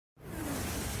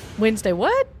Wednesday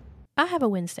what? I have a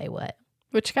Wednesday what?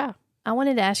 What you got? I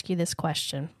wanted to ask you this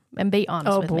question and be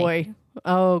honest with me. Oh, boy.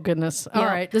 Oh, goodness. All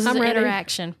right. This is I'm an ready.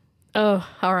 interaction. Oh,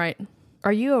 all right.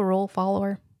 Are you a rule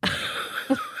follower?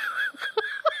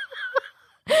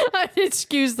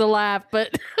 Excuse the laugh,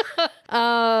 but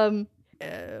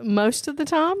most of the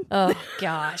time. Oh,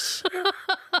 gosh.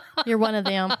 You're one of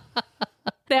them.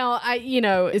 Now,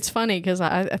 it's funny because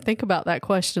I think about that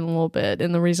question a little bit,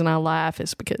 and the reason I laugh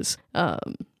is because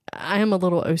I am a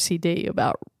little OCD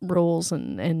about rules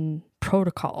and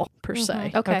protocol per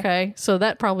se. Okay. So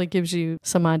that probably gives you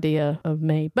some idea of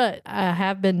me, but I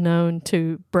have been known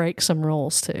to break some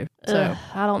rules too. So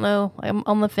I don't know. I'm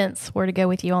on the fence where to go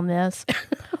with you on this.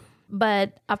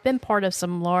 But I've been part of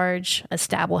some large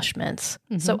establishments.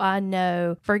 Mm-hmm. So I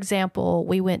know, for example,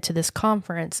 we went to this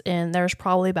conference and there's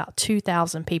probably about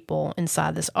 2,000 people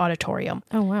inside this auditorium.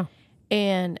 Oh, wow.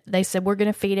 And they said, we're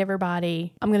going to feed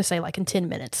everybody, I'm going to say like in 10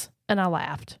 minutes. And I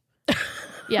laughed.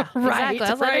 Yeah, right. Exactly.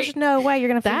 I was like, there's no way you're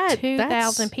going to feed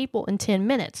 2,000 people in 10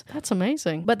 minutes. That's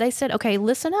amazing. But they said, okay,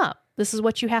 listen up. This is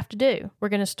what you have to do. We're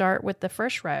going to start with the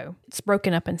first row. It's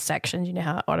broken up in sections. You know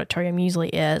how an auditorium usually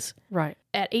is. Right.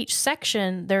 At each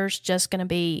section, there's just going to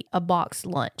be a boxed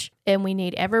lunch. And we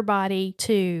need everybody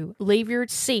to leave your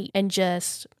seat and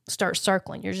just start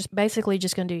circling. You're just basically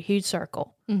just going to do a huge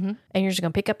circle. Mm-hmm. And you're just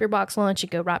going to pick up your boxed lunch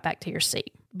and go right back to your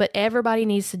seat. But everybody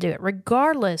needs to do it,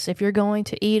 regardless if you're going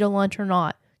to eat a lunch or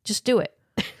not. Just do it.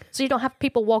 So you don't have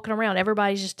people walking around.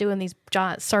 Everybody's just doing these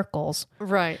giant circles.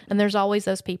 Right. And there's always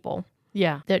those people.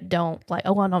 Yeah. That don't like,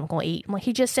 oh, I'm not going to eat. I'm like,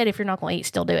 he just said if you're not going to eat,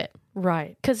 still do it.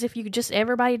 Right. Because if you just,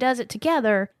 everybody does it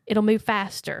together, it'll move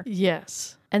faster.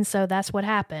 Yes. And so that's what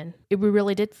happened. We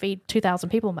really did feed 2,000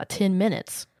 people in about 10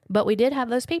 minutes. But we did have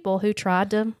those people who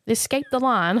tried to escape the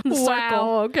line, the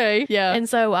circle. Okay. Yeah. And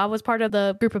so I was part of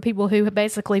the group of people who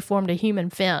basically formed a human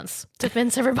fence to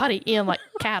fence everybody in like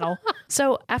cattle.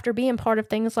 So after being part of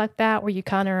things like that, where you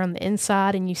kind of are on the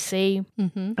inside and you see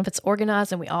if it's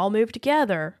organized and we all move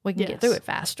together, we can get through it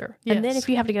faster. Yes. And then if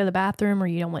you have to go to the bathroom or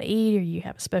you don't want to eat or you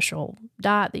have a special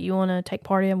diet that you want to take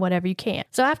part in, whatever, you can.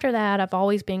 So after that, I've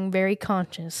always been very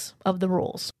conscious of the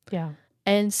rules. Yeah.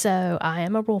 And so I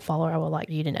am a rule follower. I would like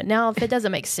you to know. Now, if it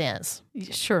doesn't make sense,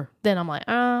 sure. Then I'm like,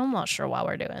 I'm not sure why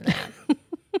we're doing that.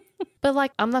 But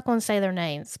like, I'm not going to say their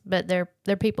names, but they're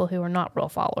people who are not rule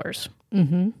followers.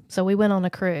 Mm-hmm. So we went on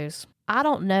a cruise. I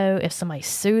don't know if somebody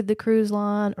sued the cruise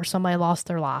line or somebody lost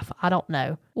their life. I don't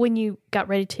know. When you got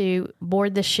ready to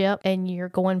board the ship and you're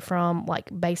going from like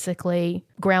basically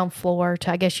ground floor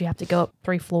to, I guess you have to go up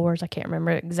 3 floors. I can't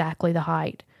remember exactly the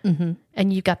height. Mm-hmm.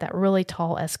 And you've got that really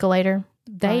tall escalator.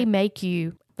 They make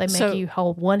you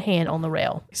hold one hand on the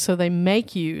rail. So they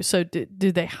make you. So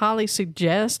do they highly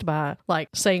suggest by like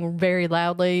saying very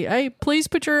loudly, hey, please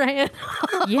put your hand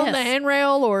on the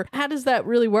handrail? Or how does that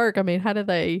really work? I mean, how do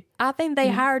they? I think they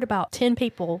hired about 10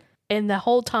 people and the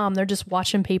whole time they're just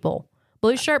watching people.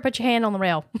 Blue shirt, put your hand on the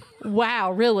rail.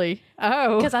 Wow, really?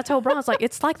 Oh. Because I told Brian,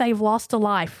 it's like they've lost a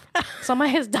life.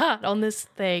 Somebody has died on this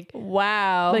thing.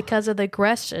 Wow. Because of the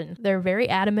aggression. They're very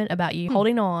adamant about you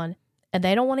holding on. And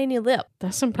they don't want any lip.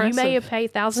 That's impressive. You may have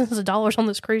paid thousands of dollars on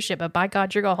this cruise ship, but by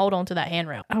God, you're going to hold on to that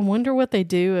handrail. I wonder what they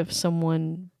do if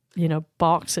someone,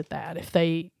 balks at that. If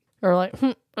they are like,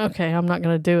 okay, I'm not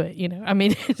going to do it. I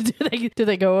mean, do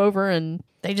they go over and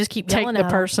they just keep take yelling the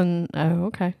at person? Oh,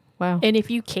 okay. Wow. And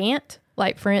if you can't,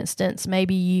 like for instance,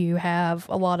 maybe you have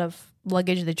a lot of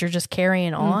luggage that you're just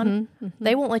carrying on,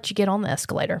 they won't let you get on the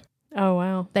escalator. Oh,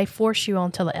 wow. They force you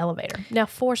onto the elevator. Now,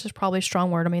 force is probably a strong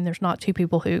word. I mean, there's not 2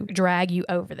 people who drag you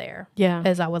over there. Yeah.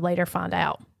 As I would later find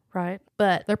out. Right.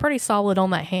 But they're pretty solid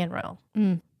on that handrail.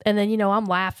 And then, I'm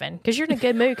laughing because you're in a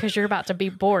good mood because you're about to be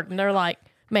bored. And they're like,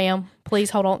 ma'am, please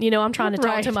hold on. I'm trying to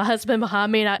talk to my husband behind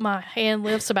me and my hand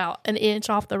lifts about an inch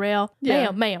off the rail.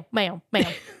 Yeah. Ma'am. Like,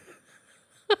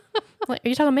 are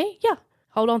you talking to me? Yeah.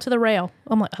 Hold on to the rail.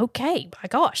 I'm like, okay, my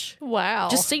gosh. Wow.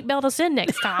 Just seatbelt us in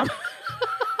next time.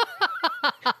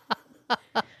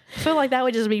 I feel like that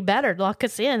would just be better to lock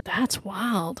us in. That's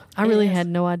wild. I really had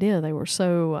no idea they were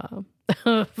so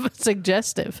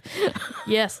suggestive.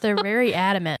 Yes, they're very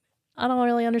adamant. I don't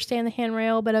really understand the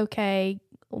handrail, but okay,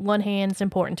 one hand's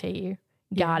important to you.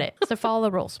 Got it. So follow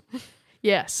the rules.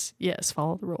 Yes,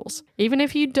 follow the rules. Even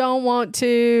if you don't want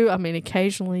to, I mean,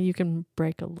 occasionally you can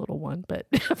break a little one, but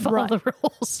follow the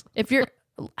rules.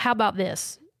 How about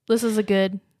this? This is a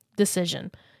good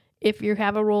decision. If you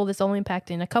have a rule that's only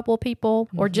impacting a couple of people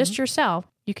or just yourself,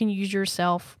 you can use your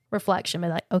self-reflection. Be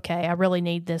like, okay, I really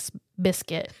need this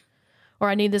biscuit or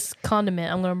I need this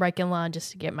condiment. I'm going to break in line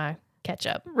just to get my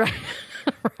ketchup. Right.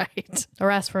 Right.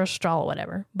 Or ask for a straw or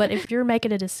whatever. But if you're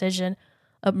making a decision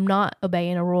of not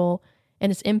obeying a rule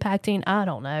and it's impacting, I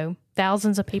don't know,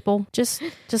 thousands of people, just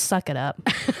suck it up.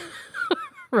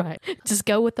 Right. Just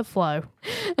go with the flow.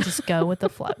 Just go with the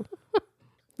flow.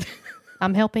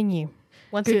 I'm helping you.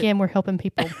 Once again, we're helping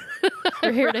people.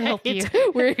 We're here to help you.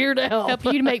 We're here to help. Help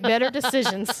you to make better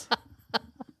decisions.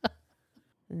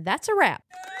 That's a wrap.